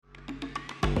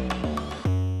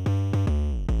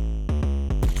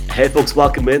Hey folks,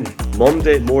 welcome in.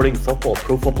 Monday morning football,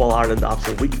 Pro Football Ireland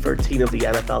after week 13 of the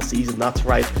NFL season. That's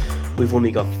right, we've only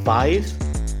got five,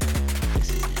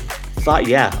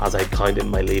 as I counted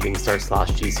my leaving cert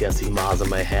 / GCSE maths in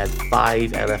my head,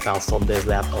 5 NFL Sundays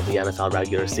left of the NFL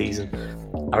regular season.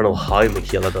 I don't know how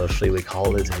Michaela got a 3-week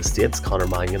holiday to the States, Conor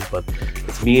Mangan, but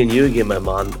it's me and you again, my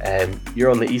man. You're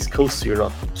on the East Coast, so you're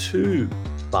not too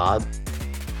bad,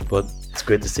 but it's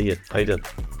great to see you. How you doing?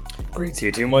 Great to see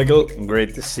you too, Michael.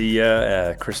 Great to see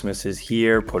you. Christmas is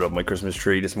here. Put up my Christmas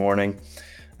tree this morning.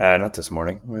 Not this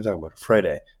morning. What are we talking about?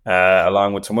 Friday.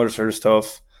 Along with some other sort of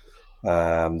stuff.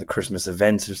 The Christmas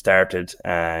events have started.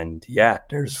 And yeah,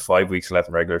 there's 5 weeks left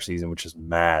in regular season, which is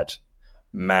mad.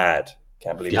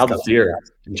 Can't believe you have the fear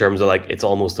in terms of like it's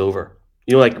almost over.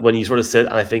 You know, like when you sort of sit,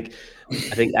 and I think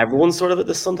everyone's sort of at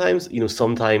this sometimes. You know,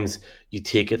 sometimes you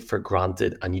take it for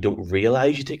granted and you don't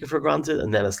realize you take it for granted,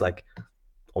 and then it's like,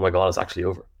 oh my God, it's actually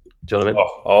over. Do you know what I mean?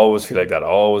 Oh, I always feel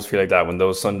like that. When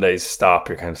those Sundays stop,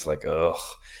 you're kind of like, ugh.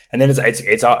 And then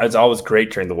it's always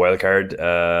great during the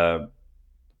wildcard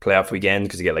playoff weekend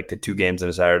because you get like the 2 games on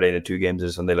a Saturday and the 2 games on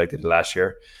a Sunday like they did last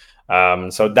year.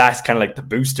 So that's kind of like the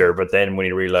booster. But then when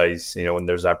you realize, you know, when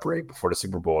there's that break before the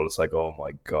Super Bowl, it's like, oh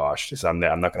my gosh, I'm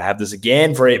not going to have this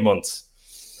again for 8 months.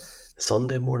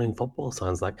 Sunday morning football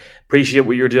sounds like. Appreciate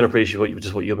what you're doing. Appreciate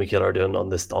what you and Michaela are doing on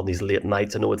these late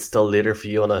nights. I know it's still later for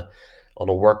you on a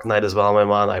work night as well, my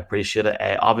man. I appreciate it.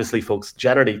 Obviously, folks,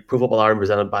 generally, Pro Football Ireland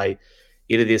presented by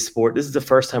 8 Days Sport. This is the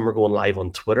first time we're going live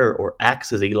on Twitter, or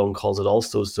X as Elon calls it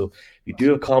also. So if you do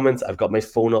have comments, I've got my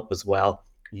phone up as well.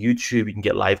 YouTube, you can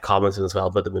get live comments in as well,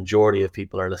 but the majority of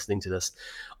people are listening to this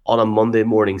on a Monday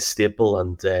morning staple.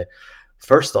 And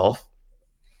first off,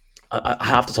 I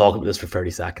have to talk about this for 30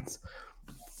 seconds.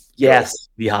 Yes,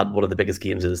 we had one of the biggest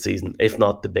games of the season, if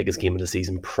not the biggest game of the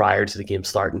season prior to the game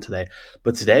starting today.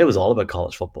 But today was all about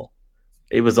college football.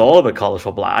 It was all about college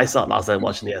football. I sat last night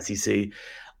watching the SEC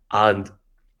and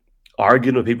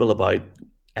arguing with people about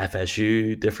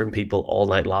FSU, different people all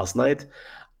night last night.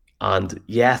 And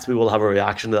yes, we will have a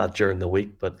reaction to that during the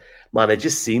week. But man, it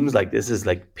just seems like this is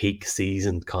like peak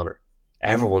season, Conor.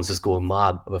 Everyone's just going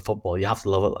mad about football. You have to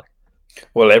love it, like.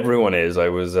 Well, everyone is. I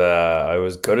was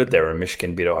gutted there when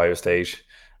Michigan beat Ohio State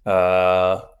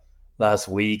last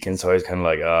week, and so I was kind of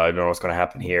like, I don't know what's going to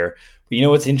happen here. But you know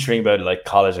what's interesting about like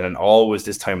college, and always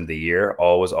this time of the year,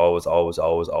 always,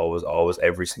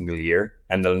 every single year,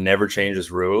 and they'll never change this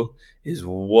rule. Is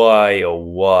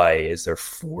why is there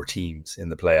 4 teams in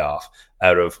the playoff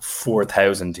out of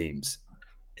 4,000 teams?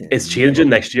 It's changing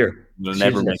next year. It'll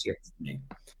never make it.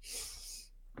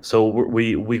 So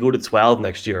we go to 12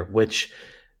 next year, which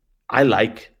I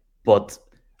like, but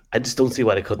I just don't see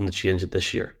why they couldn't have changed it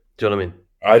this year. Do you know what I mean?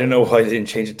 I don't know why they didn't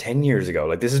change it 10 years ago.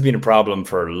 Like, this has been a problem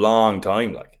for a long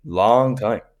time.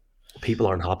 People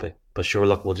aren't happy. But sure,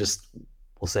 look, we'll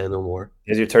say no more.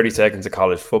 Here's your 30 seconds of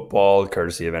college football,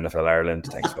 courtesy of NFL Ireland.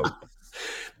 Thanks, folks.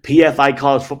 PFI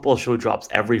College Football Show drops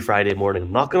every Friday morning.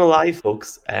 I'm not going to lie,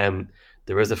 folks.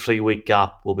 There is a 3-week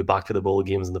gap. We'll be back for the bowl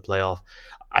games in the playoff.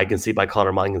 I can see by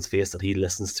Conor Mangan's face that he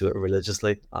listens to it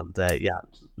religiously. And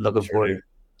looking forward.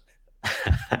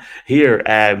 Here,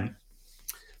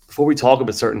 before we talk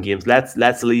about certain games,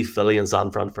 let's leave Philly and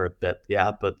San Fran for a bit.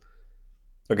 Yeah, but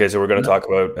okay, so we're going to talk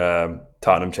about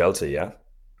Tottenham Chelsea. Yeah.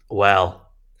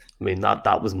 Well, I mean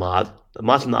that was mad.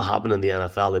 Imagine that happened in the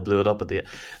NFL. They blew it up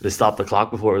they stopped the clock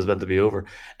before it was meant to be over.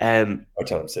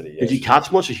 Tottenham City. Yes. Did you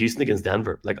catch much of Houston against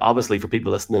Denver? Like, obviously, for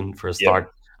people listening, for a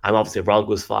start, I'm obviously a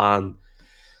Broncos fan.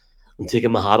 I'm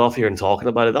taking my hat off here and talking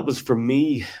about it. That was, for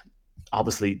me,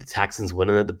 obviously the Texans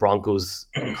winning it, the Broncos,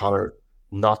 Conor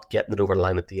not getting it over the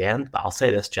line at the end. But I'll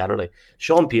say this generally.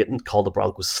 Sean Payton called the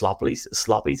Broncos sloppy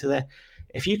today.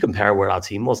 If you compare where that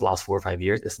team was the last 4 or 5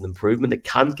 years, it's an improvement. It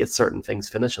can't get certain things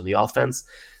finished on the offense.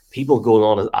 People going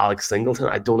on as Alex Singleton,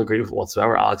 I don't agree with it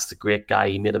whatsoever. Alex is a great guy.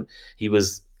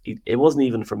 It wasn't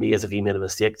even for me as if he made a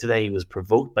mistake today. He was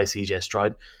provoked by CJ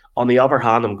Stroud. On the other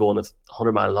hand, I'm going at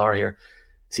 100 mile an hour here.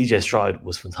 CJ Stroud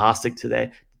was fantastic today.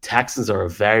 The Texans are a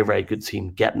very, very good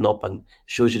team, getting up, and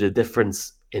shows you the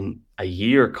difference in a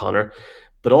year, Conor.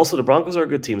 But also the Broncos are a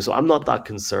good team, so I'm not that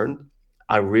concerned.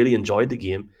 I really enjoyed the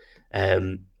game.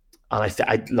 And I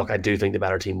do think the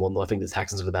better team won, though. I think the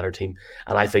Texans are the better team,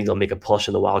 and I think they'll make a push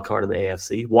in the wild card in the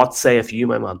AFC. What say if you,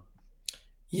 my man?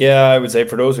 Yeah, I would say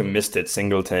for those who missed it,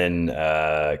 Singleton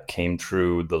came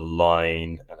through the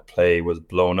line and the play was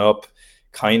blown up.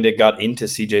 Kind of got into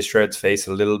CJ Stroud's face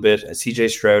a little bit.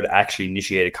 CJ Stroud actually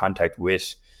initiated contact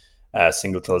with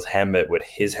Singleton's helmet with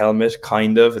his helmet,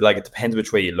 kind of. Like, it depends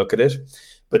which way you look at it.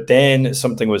 But then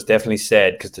something was definitely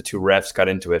said because the 2 refs got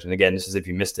into it. And again, this is if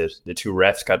you missed it. The 2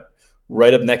 refs got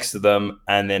right up next to them,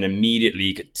 and then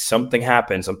immediately something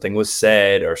happened, something was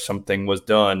said or something was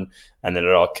done, and then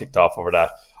it all kicked off over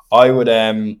that. I would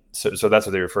so that's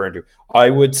what they're referring to. I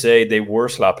would say they were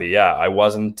sloppy. Yeah, I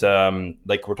wasn't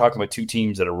like we're talking about two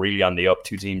teams that are really on the up,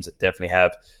 two teams that definitely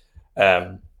have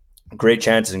um great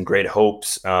chances and great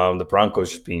hopes. The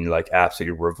Broncos just being like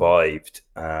absolutely revived.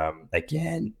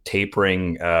 Again,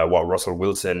 tapering what Russell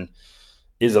Wilson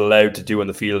is allowed to do on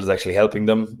the field is actually helping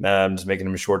them, just making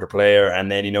him a shorter player.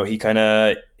 And then he kind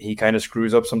of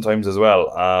screws up sometimes as well.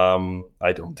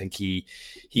 I don't think he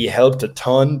helped a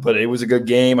ton, but it was a good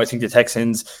game. I think the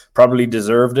Texans probably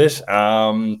deserved it.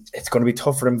 It's going to be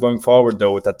tough for them going forward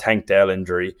though with that Tank Dell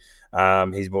injury.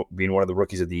 He's been one of the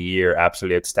rookies of the year,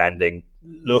 absolutely outstanding.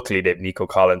 Luckily, they have Nico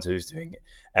Collins, who's doing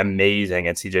amazing,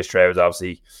 and CJ Stroud's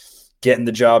obviously getting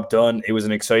the job done. It was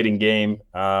an exciting game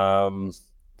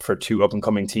for two up and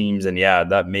coming teams, and yeah,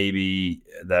 that may be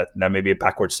a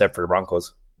backward step for the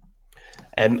Broncos.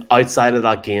 Outside of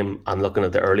that game and looking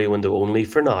at the early window only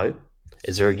for now,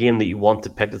 is there a game that you want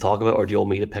to pick to talk about, or do you want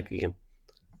me to pick a game?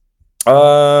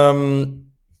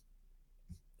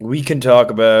 We can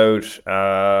talk about.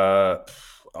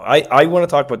 I want to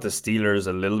talk about the Steelers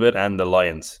a little bit and the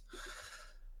Lions.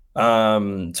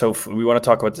 So we want to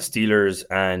talk about the Steelers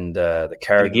and the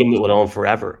Cardinals. The game that went on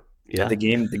forever. Yeah, the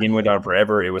game went on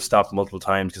forever. It was stopped multiple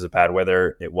times because of bad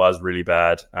weather. It was really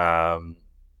bad. And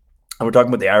we're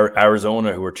talking about the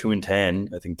Arizona, who are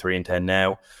 2-10, I think 3-10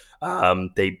 now.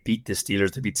 They beat the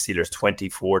Steelers. They beat the Steelers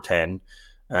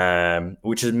 24-10,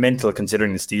 which is mental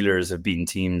considering the Steelers have beaten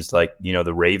teams like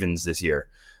the Ravens this year.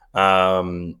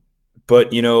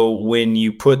 But when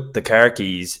you put the car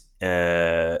keys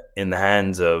in the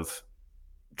hands of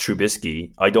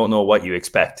Trubisky, I don't know what you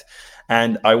expect.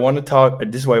 And I want to talk.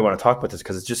 This is why I want to talk about this,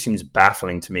 because it just seems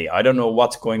baffling to me. I don't know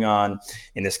what's going on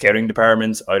in the scouting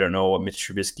departments. I don't know what Mitch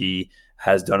Trubisky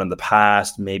has done in the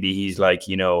past. Maybe he's like,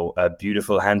 a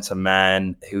beautiful, handsome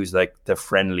man who's like the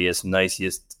friendliest,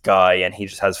 nicest guy, and he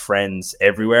just has friends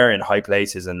everywhere in high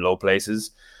places and low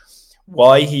places.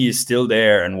 Why he is still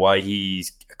there and why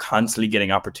he's constantly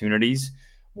getting opportunities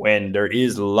when there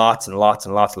is lots and lots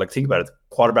and lots. Like, think about it,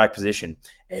 quarterback position.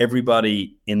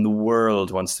 Everybody in the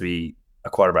world wants to be a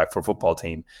quarterback for a football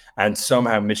team. And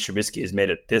somehow Mitch Trubisky has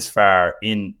made it this far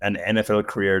in an NFL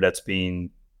career that's been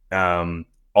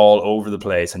all over the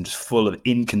place and just full of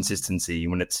inconsistency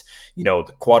when it's, the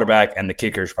quarterback and the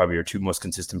kickers probably are two most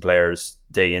consistent players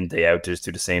day in, day out to just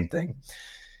do the same thing.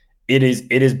 It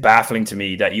is baffling to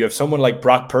me that you have someone like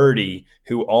Brock Purdy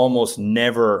who almost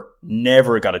never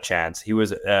got a chance. He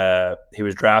was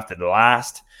drafted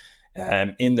last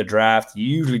in the draft.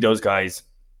 Usually those guys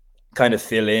kind of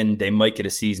fill in. They might get a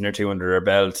season or two under their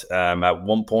belt at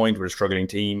one point with a struggling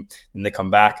team, and they come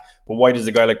back. But why does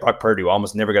a guy like Brock Purdy, who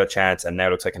almost never got a chance and now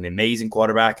looks like an amazing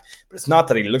quarterback? But it's not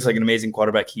that he looks like an amazing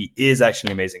quarterback. He is actually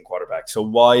an amazing quarterback. So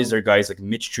why is there guys like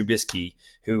Mitch Trubisky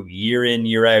who year in,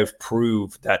 year out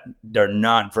prove that they're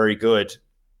not very good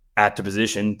at the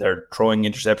position? They're throwing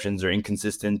interceptions, they're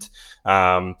inconsistent.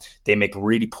 They make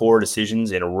really poor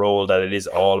decisions in a role that it is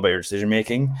all about your decision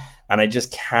making. And I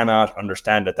just cannot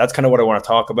understand it. That's kind of what I want to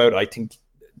talk about. I think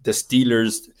the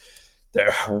Steelers,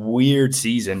 they're a weird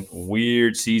season,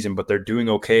 but they're doing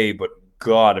okay. But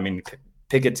God, I mean,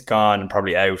 Pickett's gone and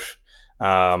probably out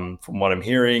from what I'm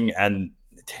hearing. And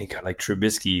they got like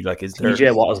Trubisky, like is there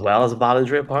TJ Watt as well as a bad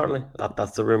injury apparently.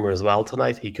 That's the rumor as well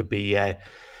tonight. He could be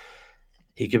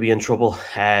in trouble.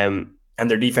 And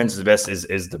their defense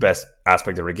is the best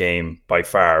aspect of the game by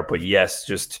far. But yes,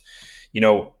 just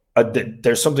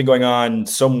there's something going on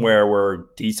somewhere where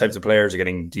these types of players are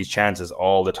getting these chances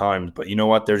all the time. But you know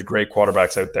what? There's great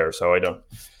quarterbacks out there, so I don't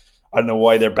know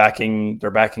why they're backing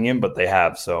him, but they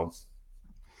have. So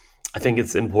I think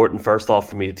it's important, first off,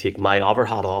 for me to take my other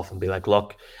hat off and be like,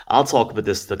 look, I'll talk about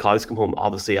this. The cows come home.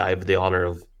 Obviously, I have the honor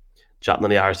of chatting on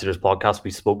the Irish Steelers podcast.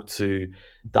 We spoke to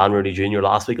Dan Rooney Jr.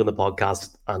 last week on the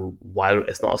podcast, and while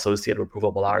it's not associated with Pro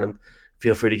Football Ireland,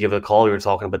 feel free to give it a call. We were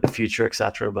talking about the future,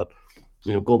 etc. But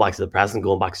going back to the present,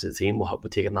 going back to the team, we're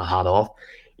taking that hat off.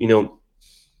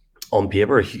 On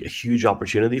paper, a huge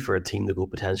opportunity for a team to go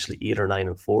potentially 8 or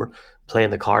 9-4, playing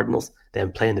the Cardinals,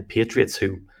 then playing the Patriots,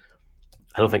 who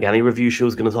I don't think any review show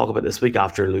is going to talk about this week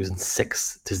after losing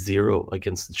 6-0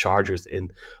 against the Chargers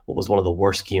in what was one of the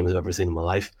worst games I've ever seen in my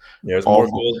life. Yeah, there's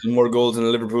more goals in the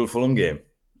Liverpool-Fulham game.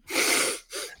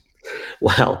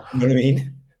 Well, you know what I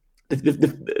mean?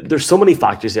 There's so many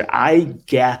factors here. I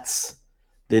get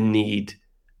the need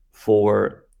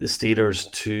for the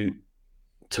Steelers to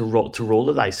roll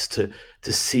the dice, to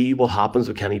see what happens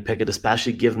with Kenny Pickett,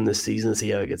 especially given this season, see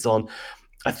how it gets on.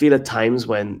 I feel at times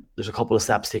when there's a couple of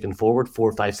steps taken forward, 4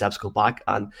 or 5 steps go back,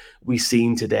 and we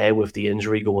seen today with the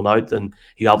injury going out, and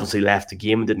he obviously left the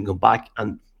game and didn't come back,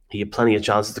 and he had plenty of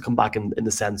chances to come back in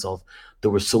the sense of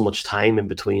there was so much time in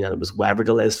between, and it was weather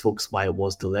delays, folks, why it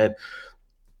was delayed.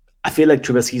 I feel like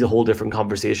Trubisky's a whole different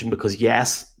conversation because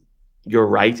yes, you're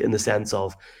right in the sense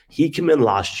of he came in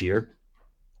last year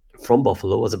from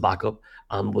Buffalo as a backup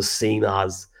and was seen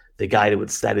as the guy that would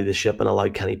steady the ship and allow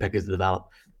Kenny Pickett to develop.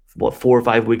 What 4 or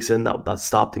 5 weeks in that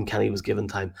stopped and Kenny was given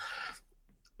time.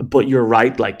 But you're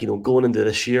right, like going into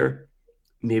this year,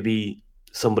 maybe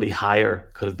somebody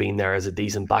higher could have been there as a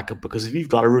decent backup because if you've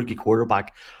got a rookie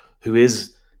quarterback who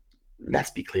is,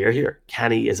 let's be clear here,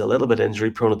 Kenny is a little bit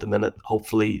injury prone at the minute.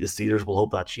 Hopefully the Steelers will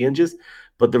hope that changes.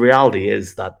 But the reality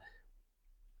is that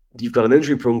you've got an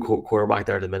injury prone quarterback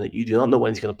there at the minute. You do not know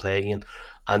when he's going to play again.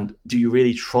 And do you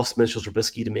really trust Mitchell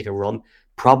Trubisky to make a run?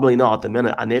 Probably not at the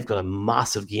minute. And they've got a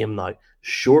massive game now.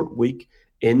 Short week,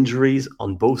 injuries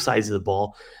on both sides of the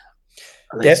ball.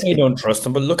 And Definitely don't trust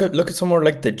them. But look at somewhere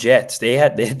like the Jets.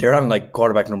 They're on like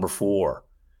quarterback number 4.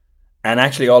 And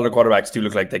actually, all their quarterbacks do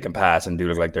look like they can pass and do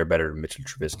look like they're better than Mitchell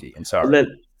Trubisky. I'm sorry.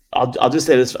 I'll just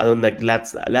say this, and like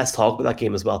let's talk about that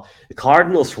game as well. The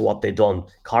Cardinals, for what they done,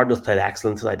 Cardinals played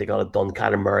excellent tonight. They got it done.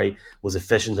 Kyler Murray was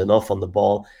efficient enough on the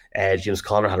ball. James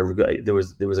Conner had there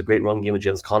was a great run game with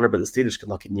James Conner, but the Steelers could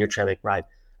not get near Trey McBride,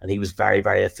 and he was very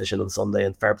very efficient on Sunday.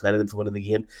 And fair play to them for winning the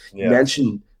game. You Yeah.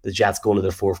 mentioned the Jets going to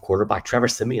their fourth quarterback, Trevor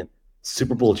Siemian,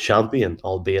 Super Bowl champion,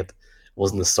 albeit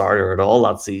wasn't a starter at all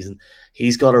that season.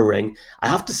 He's got a ring. I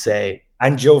have to say,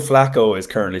 And Joe Flacco is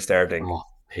currently starting oh, for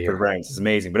the here. Browns. It's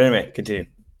amazing. But anyway, continue.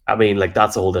 I mean, like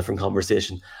that's a whole different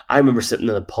conversation. I remember sitting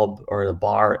in a pub or in a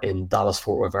bar in Dallas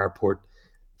Fort Worth Airport,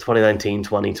 2019,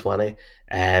 2020,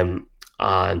 and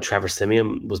Trevor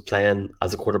Siemian was playing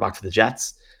as a quarterback for the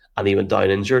Jets, and he went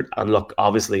down injured. And look,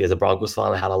 obviously, as a Broncos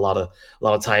fan, I had a lot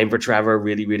of time for Trevor.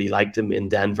 Really, really liked him in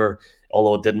Denver,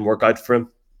 although it didn't work out for him.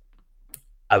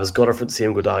 I was gutted for to see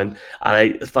him go down, and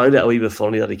I found it a wee bit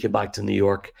funny that he came back to New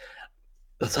York.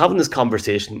 I was having this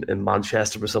conversation in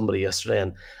Manchester with somebody yesterday,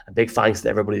 and a big thanks to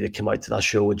everybody that came out to that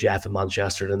show with Jeff in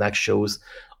Manchester. The next shows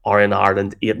are in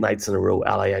Ireland 8 nights in a row,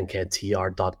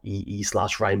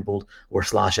 linktr.ee/Reinbold or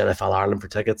 /NFL Ireland for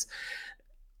tickets.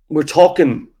 We're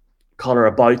talking, Connor,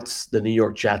 about the New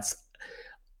York Jets.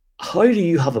 How do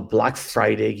you have a Black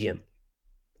Friday game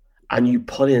and you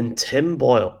put in Tim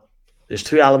Boyle? There's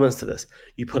two elements to this.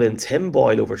 You put in Tim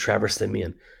Boyle over Trevor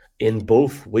Siemian in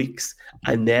both weeks,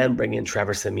 and then bring in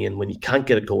Trevor Siemian when you can't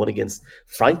get it going against,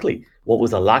 frankly, what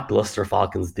was a lackluster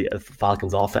Falcons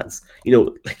offense.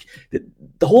 Like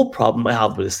the whole problem I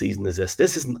have with the season is this.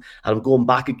 This isn't, and I'm going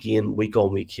back again week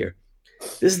on week here.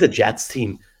 This is the Jets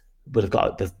team, but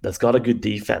that's got a good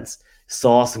defense.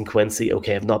 Sauce and Quincy,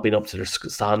 okay, have not been up to their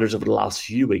standards over the last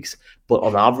few weeks, but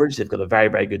on average, they've got a very,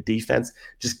 very good defense.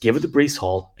 Just give it to Breece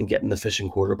Hall and get an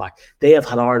efficient quarterback. They have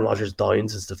had Aaron Rodgers down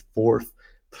since the fourth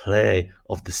play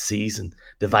of the season.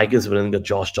 The Vikings went in and got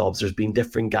Josh Dobbs. There's been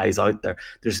different guys out there.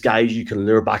 There's guys you can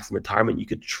lure back from retirement. You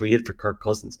could trade for Kirk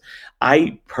Cousins.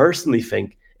 I personally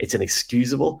think it's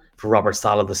inexcusable for Robert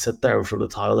Saleh to sit there and throw the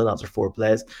towel in after 4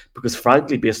 plays because,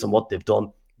 frankly, based on what they've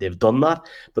done that.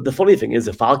 But the funny thing is,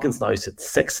 the Falcons now sit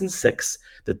 6-6,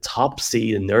 the top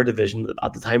seed in their division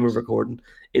at the time of recording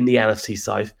in the NFC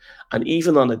South. And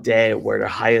even on a day where their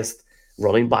highest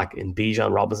running back in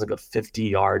Bijan Robinson got 50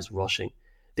 yards rushing,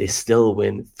 they still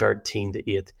win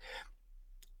 13-8.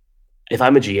 If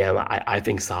I'm a GM, I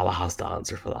think Salah has to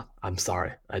answer for that. I'm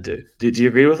sorry, I do. Do you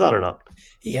agree with that or not?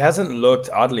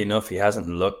 Oddly enough, he hasn't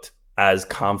looked as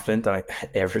confident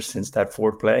ever since that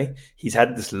 4th play. He's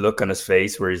had this look on his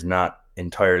face where he's not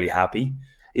entirely happy.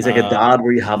 He's like a dad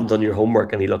where you haven't done your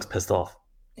homework and he looks pissed off.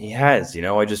 He has,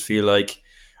 I just feel like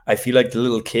the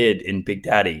little kid in Big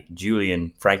Daddy,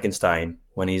 Julian Frankenstein,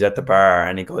 when he's at the bar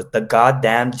and he goes, "The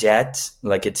goddamn Jets."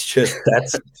 Like it's just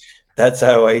that's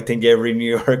how I think every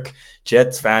New York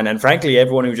Jets fan, and frankly,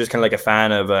 everyone who's just kind of like a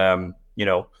fan of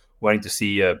wanting to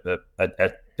see a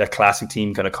classic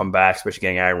team kind of come back, especially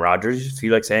getting Aaron Rodgers, you just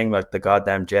feel like saying like the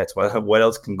goddamn Jets. What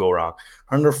else can go wrong?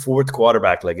 On their 4th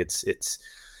quarterback, like it's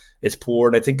poor.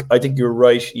 And I think you're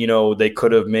right. They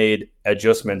could have made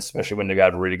adjustments, especially when they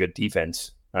got a really good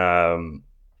defense.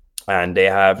 And they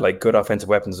have like good offensive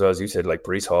weapons, as you said, like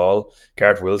Breece Hall.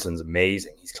 Garrett Wilson's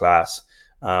amazing. He's class.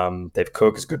 They've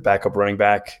Cook is good backup running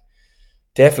back.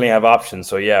 Definitely have options.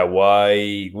 So yeah,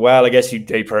 why? Well, I guess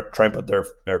they try and put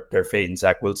their faith in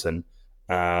Zach Wilson.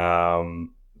 But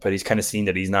he's kind of seen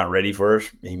that he's not ready for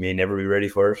it. He may never be ready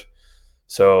for it.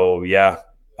 So yeah,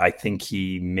 I think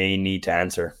he may need to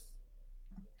answer.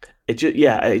 It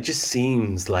just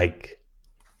seems like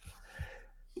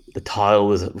the towel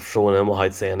was thrown in,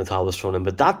 without saying the towel was thrown in.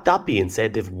 But that being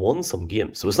said, they've won some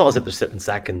games. So it's not as if they're sitting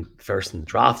second, first in the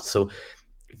draft. So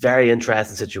very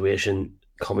interesting situation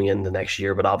coming in the next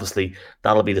year. But obviously,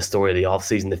 that'll be the story of the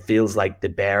offseason. It feels like the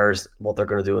Bears, what they're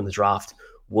going to do in the draft,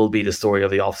 will be the story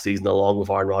of the offseason, along with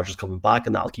Aaron Rodgers coming back,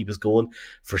 and that'll keep us going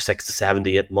for 6 to 7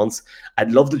 to 8 months.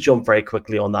 I'd love to jump very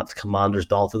quickly on that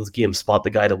Commanders-Dolphins game, spot the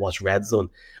guy that watched Red Zone,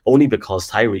 only because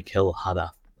Tyreek Hill had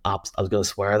I was going to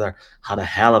swear there, had a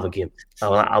hell of a game.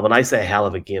 And when I say a hell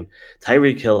of a game,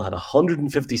 Tyreek Hill had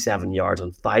 157 yards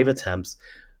on 5 attempts,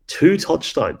 2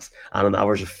 touchdowns, and an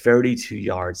average of 32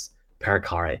 yards per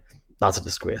carry. That's a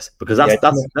disgrace, because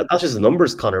that's just the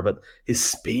numbers, Connor, but his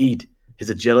speed, his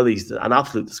agility is an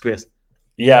absolute disgrace.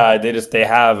 Yeah, they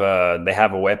have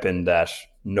a weapon that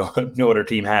no other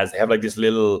team has. They have like this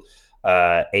little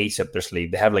ace up their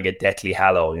sleeve. They have like a Deathly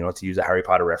Hallow, to use a Harry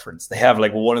Potter reference. They have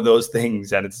like one of those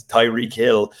things, and it's Tyreek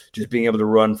Hill just being able to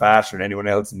run faster than anyone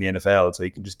else in the NFL, so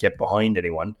he can just get behind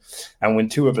anyone. And when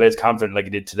Tua plays confident like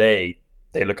he did today,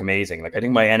 they look amazing. Like, I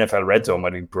think my NFL red zone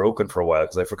might have been broken for a while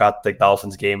because I forgot the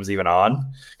Dolphins game was even on,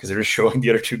 because they're just showing the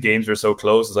other two games were so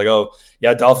close. It's like, oh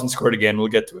yeah, Dolphins scored again, we'll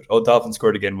get to it. Oh, Dolphins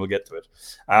scored again, we'll get to it.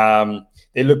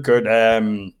 They look good.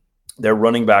 Their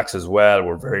running backs as well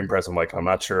were very impressive, Michael. I'm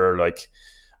not sure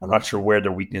where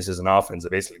their weakness is in offense. They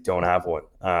basically don't have one.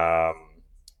 Of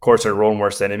course, they're their own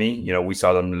worst enemy. We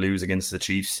saw them lose against the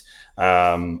Chiefs,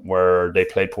 where they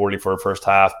played poorly for a first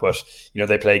half. But,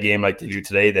 they play a game like they do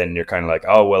today, then you're kind of like,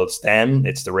 oh, well, it's them.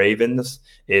 It's the Ravens.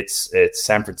 It's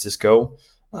San Francisco.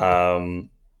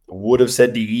 Would have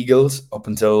said the Eagles up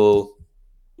until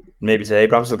maybe today,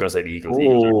 but I'm still going to say the Eagles.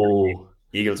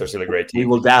 Eagles are still a great team. We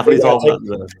will definitely talk about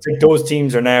that. Those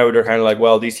teams are now, they're kind of like,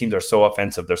 well, these teams are so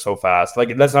offensive, they're so fast.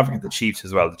 Like, let's not forget the Chiefs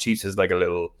as well. The Chiefs is like a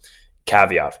little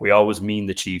caveat. We always mean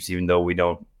the Chiefs, even though we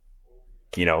don't,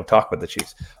 talk about the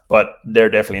Chiefs. But they're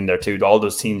definitely in there too. All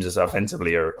those teams just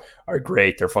offensively are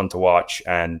great. They're fun to watch,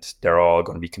 and they're all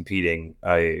going to be competing,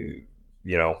 to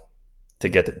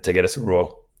get us a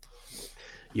roll.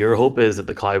 Your hope is that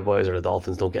the Cowboys or the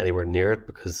Dolphins don't get anywhere near it,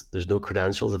 because there's no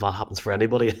credentials if that happens for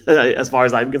anybody. As far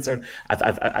as I'm concerned,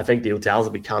 I think the hotels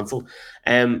will be cancelled.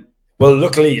 Well,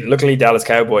 luckily, Dallas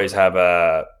Cowboys have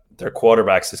their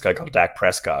quarterback's this guy called Dak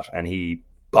Prescott, and he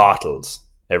bottles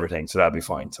everything, so that'll be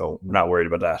fine. So we're not worried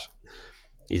about that.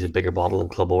 He's a bigger bottle than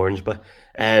Club Orange, but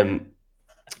I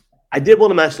did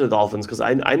want to mention the Dolphins because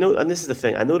I know, and this is the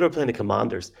thing, I know they're playing the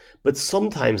Commanders, but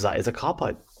sometimes that is a cop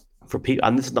out for people.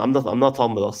 And I'm not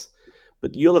talking about us,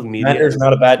 but you'll have media. Commanders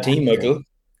not a bad team, Michael.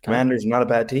 Commanders not a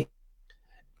bad team.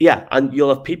 Yeah, and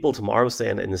you'll have people tomorrow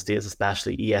saying in the States,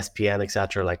 especially ESPN,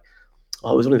 etc., like,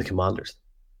 oh, it was only the Commanders.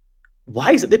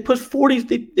 Why is it? They put 40,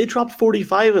 they dropped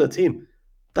 45 in a team.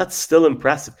 That's still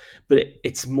impressive. But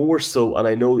it's more so, and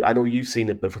I know you've seen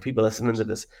it, but for people listening to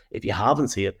this, if you haven't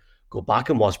seen it, go back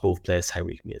and watch both plays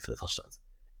Tyreek made for the touchdowns.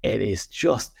 It is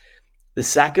just the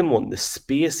second one, the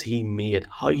space he made,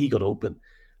 how he got open,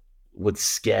 would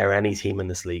scare any team in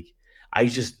this league.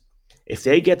 If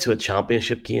they get to a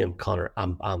championship game, Connor,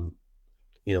 I'm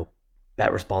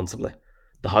bet responsibly.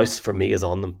 The house for me is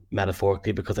on them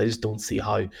metaphorically, because I just don't see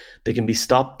how they can be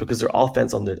stopped, because their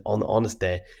offense on this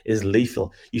day is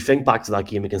lethal. You think back to that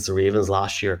game against the Ravens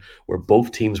last year, where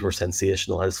both teams were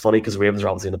sensational. And it's funny because the Ravens are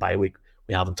obviously in the bye week.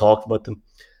 We haven't talked about them.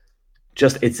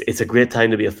 Just it's a great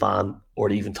time to be a fan or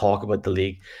to even talk about the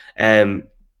league.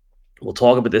 We'll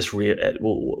talk about this.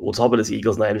 We'll talk about this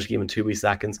Eagles Niners game in 2 wee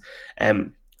seconds.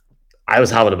 I was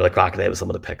having a bit of crack today with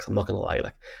some of the picks. I'm not going to lie.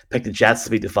 Like, picked the Jets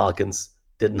to beat the Falcons.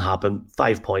 Didn't happen.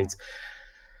 5 points.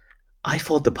 I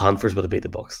thought the Panthers would have beat the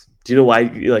Bucs. Do you know why?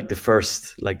 Like the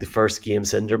first game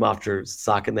syndrome after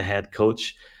sacking the head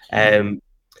coach.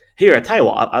 Here, I tell you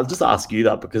what, I'll just ask you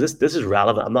that, because this is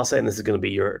relevant. I'm not saying this is going to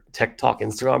be your TikTok,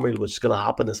 Instagram reel, which is going to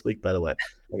happen this week, by the way.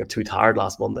 I got too tired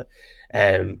last Monday.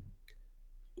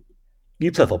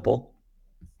 You play football.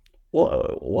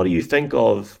 What do you think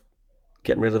of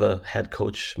getting rid of a head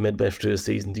coach midway through the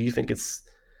season? Do you think it's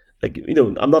like,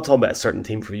 I'm not talking about a certain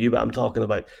team for you, but I'm talking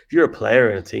about if you're a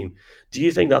player in a team, do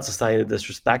you think that's a sign of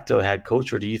disrespect to a head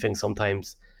coach, or do you think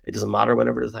sometimes it doesn't matter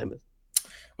whenever the time is?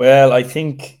 Well, I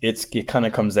think it kind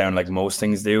of comes down like most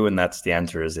things do, and that's the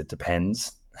answer is it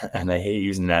depends. And I hate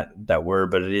using that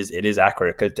word, but it is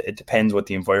accurate. It depends what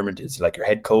the environment is. Like, your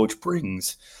head coach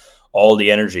brings all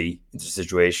the energy into the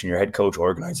situation. Your head coach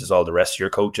organizes all the rest of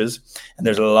your coaches. And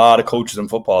there's a lot of coaches in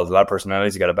football. There's a lot of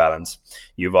personalities you got to balance.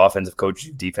 You have offensive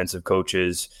coaches, defensive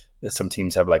coaches. Some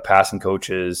teams have like passing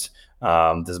coaches.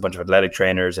 There's a bunch of athletic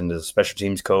trainers, and there's a special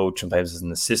teams coach. Sometimes there's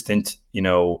an assistant,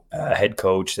 head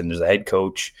coach, and there's a head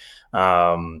coach.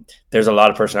 There's a lot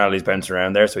of personalities bouncing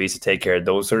around there, so he has to take care of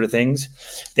those sort of things.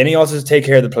 Then he also has to take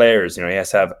care of the players. He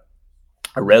has to have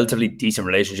a relatively decent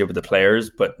relationship with the players,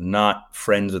 but not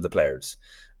friends with the players.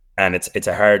 And it's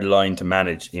a hard line to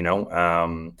manage.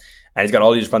 And he's got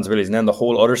all these responsibilities. And then the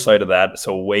whole other side of that,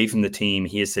 so away from the team,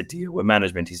 he has to deal with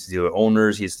management. He has to deal with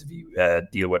owners. He has to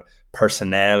deal with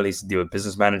personnel. He has to deal with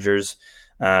business managers.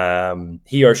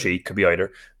 He or she could be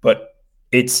either, but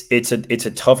it's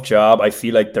a tough job. I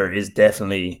feel like there is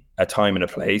definitely a time and a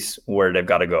place where they've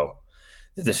got to go.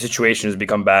 The situation has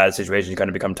become bad. The situation has kind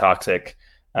of become toxic.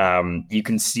 You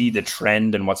can see the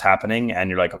trend and what's happening, and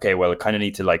you're like, okay, well, I kind of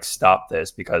need to stop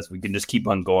this because we can just keep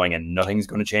on going and nothing's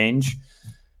going to change.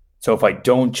 So if I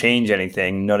don't change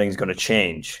anything, nothing's going to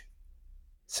change.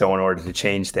 So in order to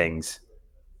change things.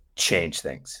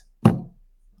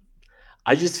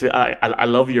 I just feel I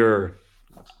love your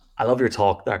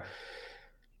talk there.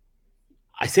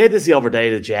 I said this the other day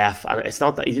to Jeff, and it's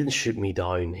not that he didn't shoot me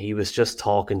down. He was just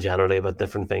talking generally about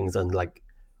different things, and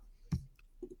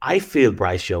I feel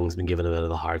Bryce Young's been given a bit of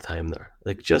a hard time there.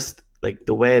 Just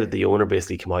the way that the owner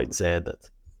basically came out and said that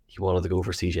he wanted to go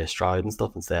for CJ Stroud and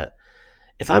stuff, and said,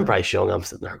 if I'm Bryce Young, I'm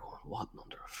sitting there going, what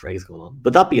under a phrase going on?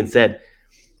 But that being said,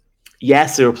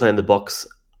 yes, they were playing the Bucs.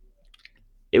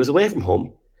 It was away from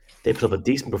home. They put up a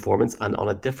decent performance, and on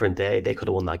a different day, they could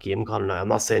have won that game, Conor. Now, I'm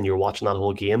not saying you're watching that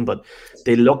whole game, but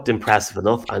they looked impressive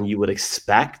enough, and you would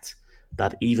expect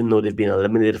that even though they've been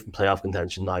eliminated from playoff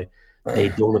contention now, they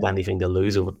don't have anything to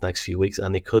lose over the next few weeks,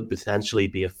 and they could potentially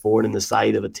be a thorn in the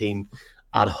side of a team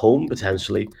at home,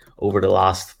 potentially, over the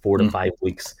last 4 to 5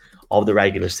 weeks of the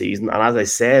regular season. And as I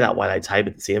say that while I type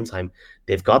at the same time,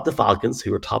 they've got the Falcons,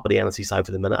 who are top of the NFC side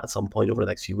for the minute at some point over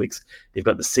the next few weeks. They've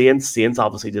got the Saints. Saints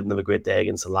obviously didn't have a great day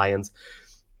against the Lions.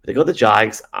 They've got the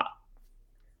Jags.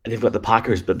 They've got the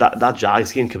Packers, but that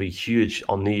Jags game could be huge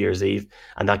on New Year's Eve,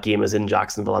 and that game is in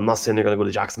Jacksonville. I'm not saying they're going to go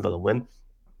to Jacksonville and win.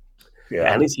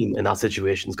 Yeah. Any team in that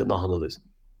situation's got nothing to lose.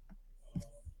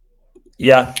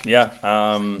 Yeah.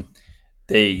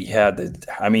 They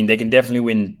can definitely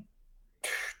win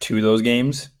 2 of those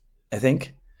games, I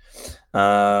think.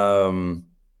 But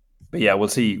yeah, we'll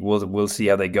see. We'll see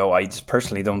how they go. I just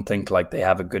personally don't think they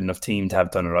have a good enough team to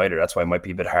have done it either. That's why it might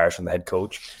be a bit harsh on the head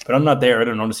coach. But I'm not there. I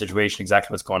don't know the situation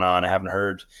exactly what's going on. I haven't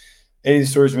heard any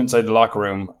stories from inside the locker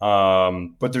room.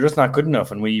 But they're just not good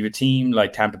enough. And when you have a team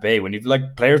like Tampa Bay, when you've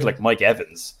players like Mike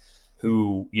Evans,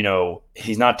 who,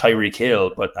 he's not Tyreek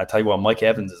Hill, but I tell you what, Mike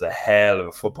Evans is a hell of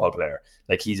a football player.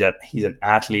 He's an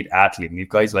athlete. And you've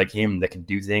guys like him that can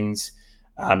do things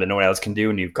that no one else can do,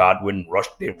 and you've Godwin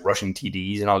rushing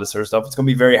TDs and all this sort of stuff. It's going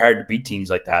to be very hard to beat teams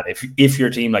like that if you're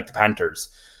a team like the Panthers,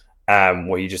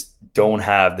 where you just don't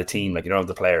have the team, you don't have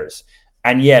the players.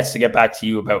 And yes, to get back to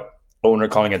you about owner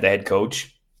calling it the head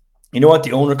coach, you know what?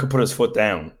 The owner could put his foot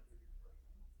down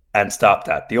and stop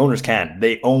that. The owners can.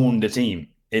 They own the team.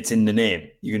 It's in the name.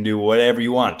 You can do whatever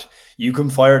you want. You can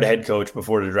fire the head coach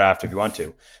before the draft if you want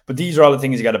to. But these are all the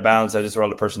things you got to balance. These are all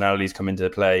the personalities come into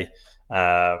play.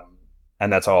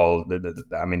 And that's all.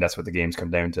 That's what the games come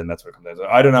down to, and that's what it comes down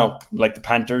to. I don't know. The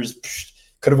Panthers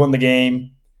could have won the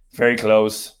game. Very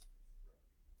close.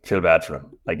 Feel bad for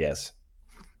them, I guess.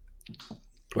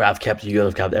 Well, I've kept you and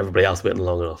I've kept everybody else waiting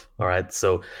long enough. All right,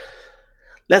 so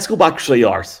let's go back to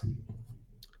yours.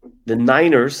 The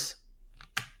Niners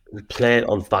play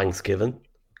on Thanksgiving,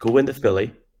 go into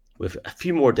Philly with a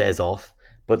few more days off,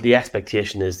 but the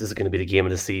expectation is this is going to be the game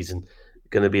of the season.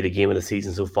 Going to be the game of the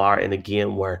season so far, in a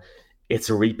game where it's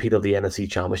a repeat of the NFC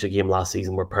Championship game last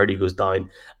season where Purdy goes down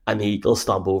and the Eagles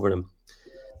stomp over them.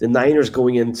 The Niners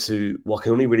going into what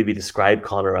can only really be described,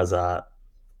 Conor, as a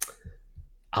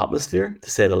atmosphere, to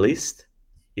say the least.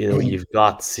 You've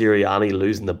got Sirianni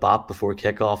losing the bat before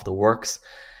kickoff, the works.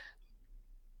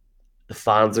 The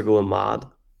fans are going mad.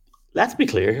 Let's be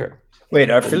clear here. Wait,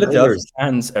 are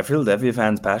Philadelphia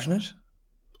fans passionate?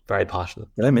 Very passionate.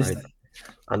 Did I miss that?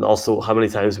 And also, how many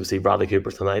times we see Bradley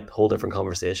Cooper tonight? Whole different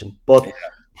conversation. But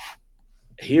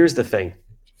here's the thing.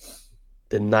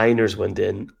 The Niners went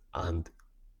in, and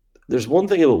there's one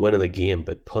thing about winning a game,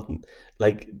 but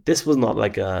this was not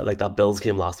like that Bills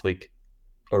game last week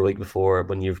or the week before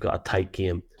when you've got a tight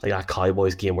game, like that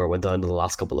Cowboys game where it went down to the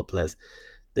last couple of plays.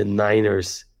 The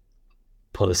Niners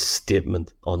put a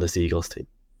statement on this Eagles team.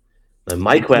 Now,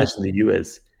 my question to you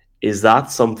is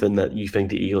that something that you think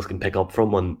the Eagles can pick up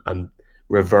from and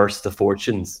reverse the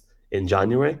fortunes in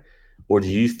January? Or do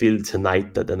you feel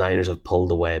tonight that the Niners have pulled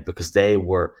away? Because they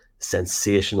were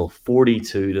sensational,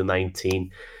 42-19.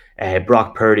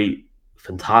 Brock Purdy,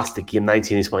 fantastic game,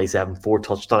 19-27, 4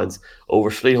 touchdowns,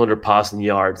 over 300 passing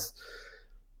yards.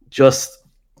 Just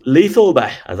lethal,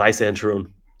 as I say in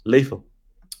Tyrone. Lethal.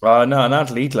 No,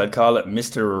 not lethal. I'd call it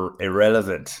Mr.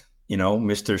 Irrelevant.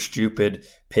 Mr. Stupid,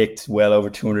 picked well over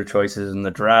 200 choices in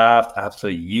the draft,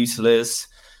 absolutely useless.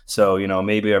 So,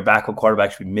 maybe our backup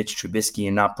quarterback should be Mitch Trubisky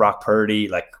and not Brock Purdy.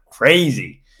 Like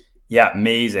crazy. Yeah,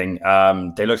 amazing.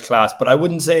 They looked class. But I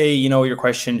wouldn't say, your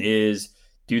question is,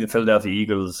 do the Philadelphia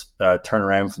Eagles turn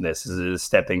around from this? Is it a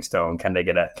stepping stone? Can they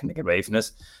get away from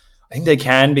this? I think they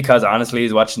can, because honestly, I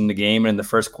was watching the game, and in the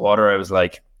first quarter, I was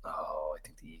like, oh, I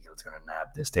think the Eagles are going to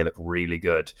nab this. They look really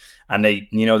good. And they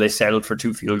settled for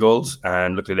 2 field goals,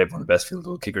 and look like they've one of the best field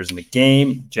goal kickers in the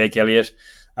game, Jake Elliott.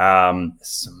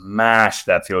 Smashed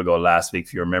that field goal last week,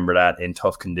 if you remember that, in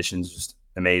tough conditions. Just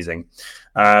amazing.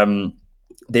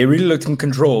 They really looked in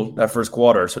control that first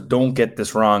quarter, so don't get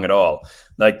this wrong at all.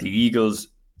 Like, the Eagles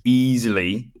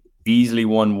easily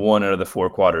won 1 out of the 4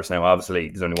 quarters. Now, obviously,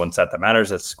 there's only one set that matters.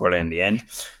 That's scoreline in the end.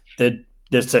 The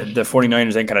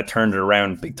 49ers then kind of turned it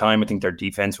around big time. I think their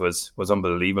defense was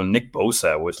unbelievable. Nick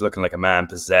Bosa was looking like a man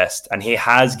possessed, and he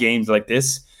has games like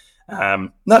this.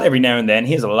 Not every now and then.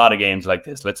 He has a lot of games like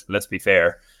this. Let's be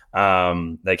fair.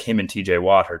 Like him and TJ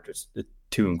Watt are just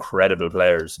 2 incredible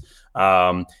players.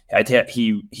 I think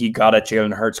he got at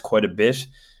Jalen Hurts quite a bit.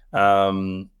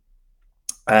 I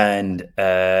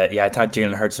thought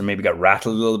Jalen Hurts maybe got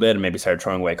rattled a little bit and maybe started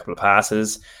throwing away a couple of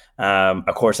passes.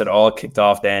 Of course, it all kicked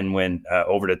off then when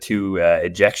over the 2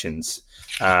 ejections.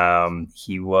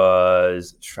 He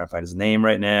was trying to find his name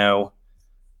right now.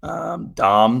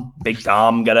 Big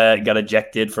Dom got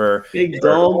ejected for Big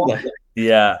Dom.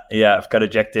 Yeah, got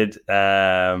ejected.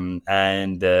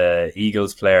 And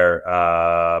Eagles player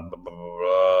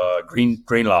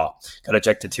Greenlaw got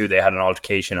ejected too. They had an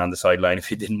altercation on the sideline.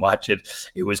 If you didn't watch it,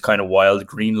 it was kind of wild.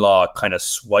 Greenlaw kind of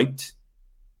swiped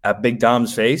at Big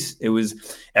Dom's face. It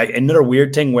was another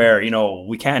weird thing where,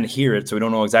 we can't hear it, so we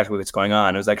don't know exactly what's going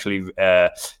on. It was actually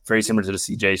very similar to the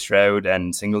CJ Stroud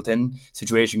and Singleton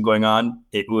situation going on.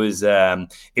 It was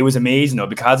amazing, though,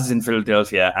 because it's in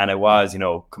Philadelphia, and it was,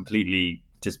 completely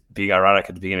just being ironic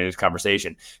at the beginning of this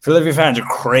conversation. Philadelphia fans are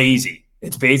crazy.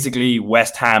 It's basically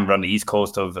West Ham, but on the east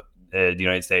coast of the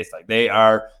United States. Like, they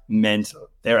are mental.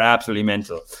 They're absolutely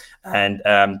mental. And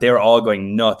they were all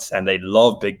going nuts, and they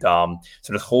love Big Dom.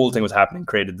 So this whole thing was happening,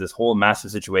 created this whole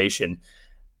massive situation.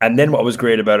 And then what was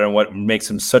great about it, and what makes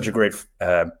them such a great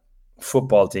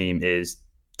football team, is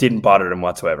didn't bother them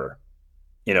whatsoever.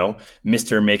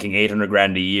 Mr. making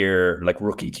 $800,000 a year, like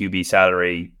rookie QB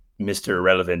salary, Mr.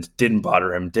 Irrelevant, didn't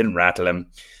bother him, didn't rattle him.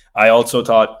 I also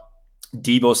thought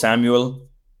Deebo Samuel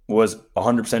was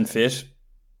 100% fit.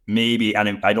 Maybe,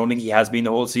 and I don't think he has been the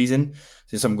whole season.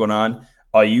 There's something going on.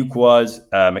 Ayuk was,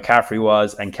 McCaffrey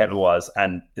was, and Kettle was,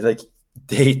 and like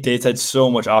they had so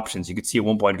much options. You could see at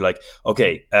one point, like,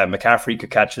 okay, McCaffrey could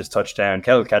catch his touchdown,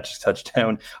 Kettle catch his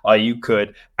touchdown, Ayuk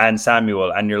could, and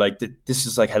Samuel, and you're like, this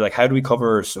is like how do we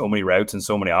cover so many routes and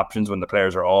so many options when the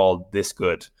players are all this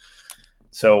good?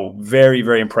 So very,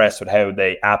 very impressed with how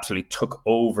they absolutely took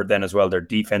over then as well. Their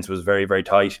defense was very, very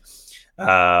tight.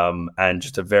 And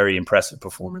just a very impressive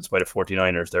performance by the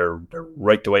 49ers. They're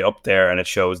right the way up there, and it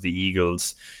shows the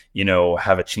Eagles,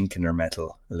 have a chink in their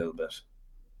metal a little bit.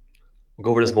 We'll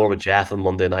go over this more with Jeff on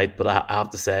Monday night, but I have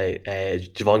to say,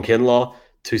 Javon Kinlaw,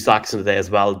 2 sacks in the day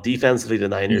as well. Defensively, the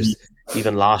Niners,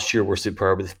 even last year, were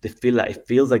superb. It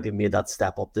feels like they've made that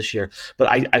step up this year. But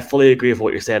I fully agree with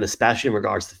what you're saying, especially in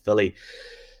regards to Philly.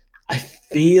 I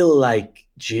feel like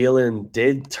Jalen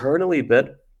did turn a wee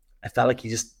bit. I felt like he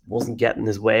just wasn't getting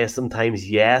his way sometimes.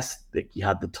 Yes, like he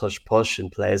had the tush push in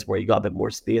plays where he got a bit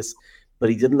more space, but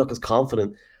he didn't look as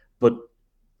confident. But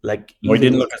like, he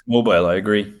didn't look as mobile. I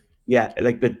agree. Yeah,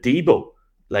 but Deebo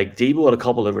had a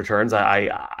couple of returns. I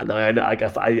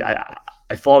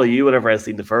follow you whenever I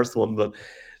seen the first one, but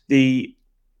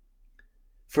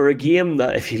for a game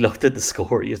that, if you looked at the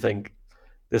score, you think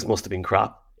this must have been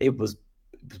crap. It was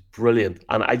brilliant,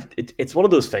 and it's one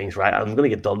of those things, right? I'm going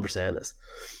to get done for saying this.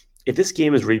 If this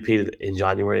game is repeated in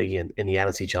January again in the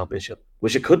NFC Championship,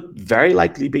 which it could very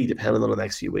likely be depending on the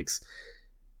next few weeks,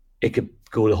 it could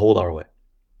go the whole our way.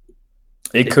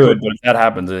 It could, but if that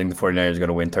happens, I think the 49ers are going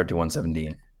to win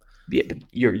 31-17. Yeah,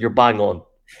 you're bang on.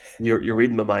 You're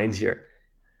reading my mind here.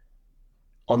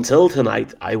 Until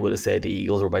tonight, I would have said the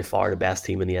Eagles were by far the best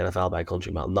team in the NFL by a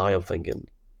country mile. Now I'm thinking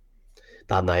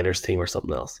that Niners team or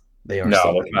something else. They're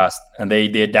fast, and they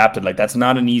adapted. Like, that's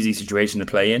not an easy situation to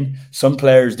play in. Some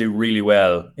players do really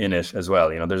well in it as well.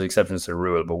 There's exceptions to the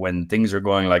rule, but when things are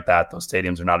going like that, those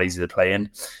stadiums are not easy to play in,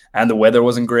 and the weather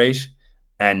wasn't great,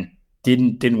 and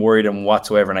didn't worry them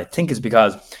whatsoever. And I think it's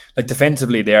because, like,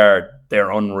 defensively they're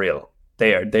unreal.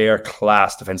 They are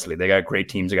class defensively. They got great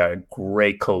teams. They got a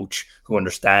great coach who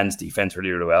understands defense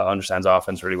really, really well, understands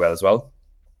offense really well as well.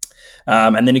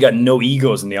 And then you got no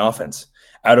egos in the offense.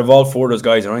 Out of all four of those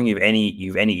guys, I don't think you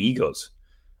have any egos.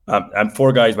 And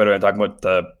four guys, by the way, I'm talking about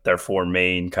their four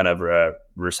main kind of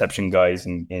reception guys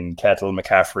in Kettle,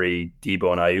 McCaffrey,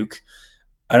 Debo, and Ayuk.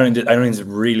 I don't think there's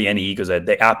really any egos there.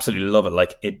 They absolutely love it.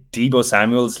 Like Debo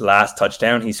Samuel's last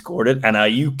touchdown, he scored it, and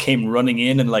Ayuk came running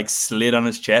in and like slid on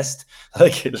his chest,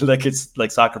 like it's like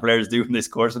soccer players do when they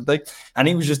score something. And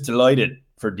he was just delighted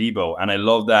for Debo, and I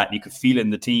love that. You could feel it in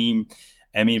the team.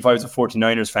 I mean, if I was a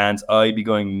 49ers fans, I'd be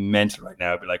going mental right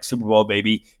now. I'd be like, Super Bowl,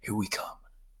 baby, here we come.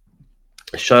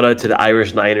 Shout out to the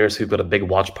Irish Niners who've got a big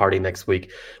watch party next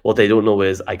week. What they don't know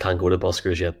is I can't go to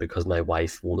buskers yet because my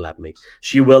wife won't let me.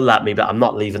 She will let me, but I'm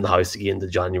not leaving the house again to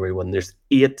January when there's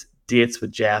 8 dates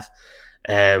with Jeff.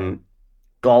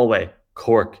 Galway,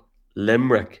 Cork,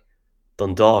 Limerick,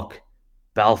 Dundalk,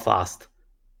 Belfast,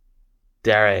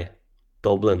 Derry,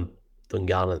 Dublin,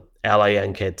 Dungannon,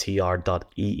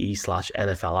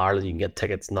 linktr.ee/NFL Ireland. You can get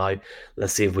tickets now.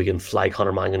 Let's see if we can fly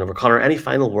Conor Mangan over. Conor, any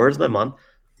final words, my man?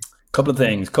 Couple of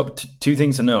things. Two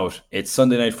things to note. It's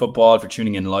Sunday Night Football if you're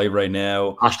tuning in live right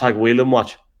now. Hashtag Whelan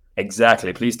Watch.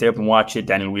 Exactly. Please stay up and watch it.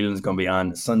 Daniel Whelan's going to be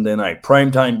on Sunday night.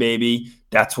 Prime time, baby.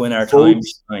 That's when our time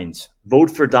shines.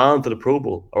 Vote for Dan for the Pro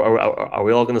Bowl. Are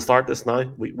we all going to start this now?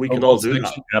 We can all do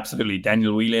that. Absolutely.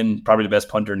 Daniel Whelan, probably the best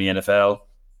punter in the NFL.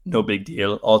 No big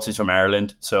deal. Also, he's from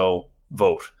Ireland, so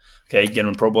vote. Okay, get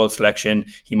him a Pro Bowl selection.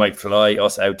 He might fly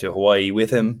us out to Hawaii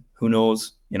with him. Who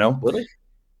knows? You know? Will he?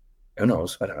 Who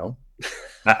knows? I don't know.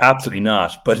 Absolutely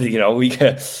not. But we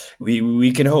can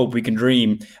hope, we can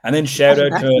dream, and then shout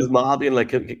out to Ma being like,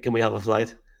 "Can we have a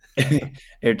flight?"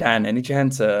 Here, Dan. Any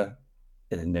chance?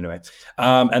 Anyway,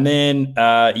 and then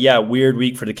weird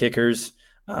week for the kickers.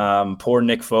 Poor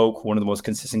Nick Folk, one of the most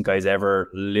consistent guys ever,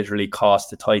 literally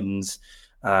cost the Titans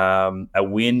a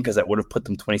win because that would have put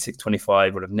them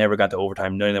 26-25. Would have never got to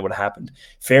overtime. None of that would have happened.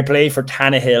 Fair play for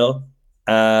Tannehill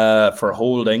for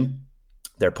holding.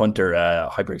 Their punter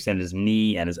hyperextended his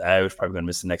knee and is out. Probably going to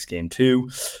miss the next game too.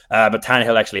 But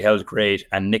Tannehill actually held great.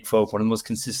 And Nick Folk, one of the most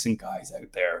consistent guys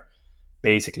out there,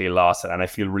 basically lost it. And I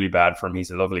feel really bad for him. He's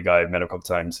a lovely guy. I've met him a couple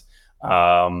times.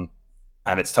 And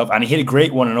it's tough. And he hit a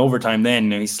great one in overtime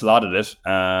then. He slotted it.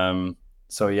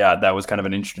 So, yeah, that was kind of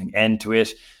an interesting end to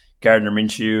it. Gardner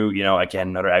Minshew, again,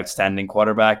 another outstanding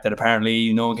quarterback that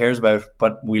apparently no one cares about,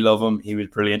 but we love him. He was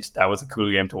brilliant. That was a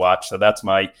cool game to watch. So that's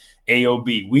my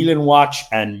AOB, Whelan Watch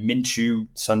and Minshew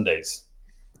Sundays.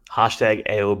 Hashtag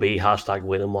AOB, hashtag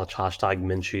Whelan Watch, hashtag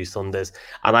Minshew Sundays.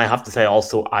 And I have to say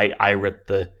also, I ripped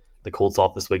the Colts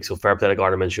off this week. So fair play to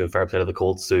Gardner Minshew and fair play to the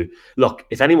Colts. So look,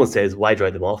 if anyone says, why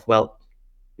drive them off? Well,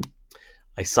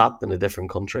 I sat in a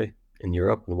different country in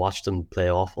Europe and watched them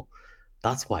play awful.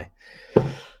 That's why.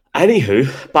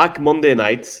 Anywho, back Monday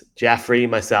night, Jeffrey,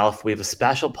 myself, we have a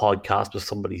special podcast with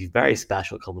somebody very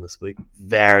special coming this week.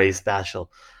 Very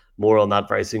special. More on that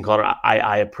very soon, Conor.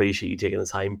 I appreciate you taking the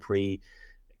time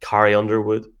pre-Carrie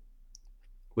Underwood,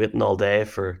 waiting all day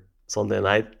for Sunday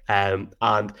night. And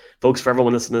folks, for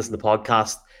everyone listening to the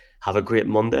podcast, have a great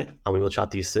Monday, and we will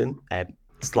chat to you soon.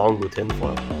 It's long go tin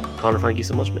for Conor, thank you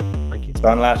so much, man. Thank you. It's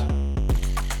fun, lad.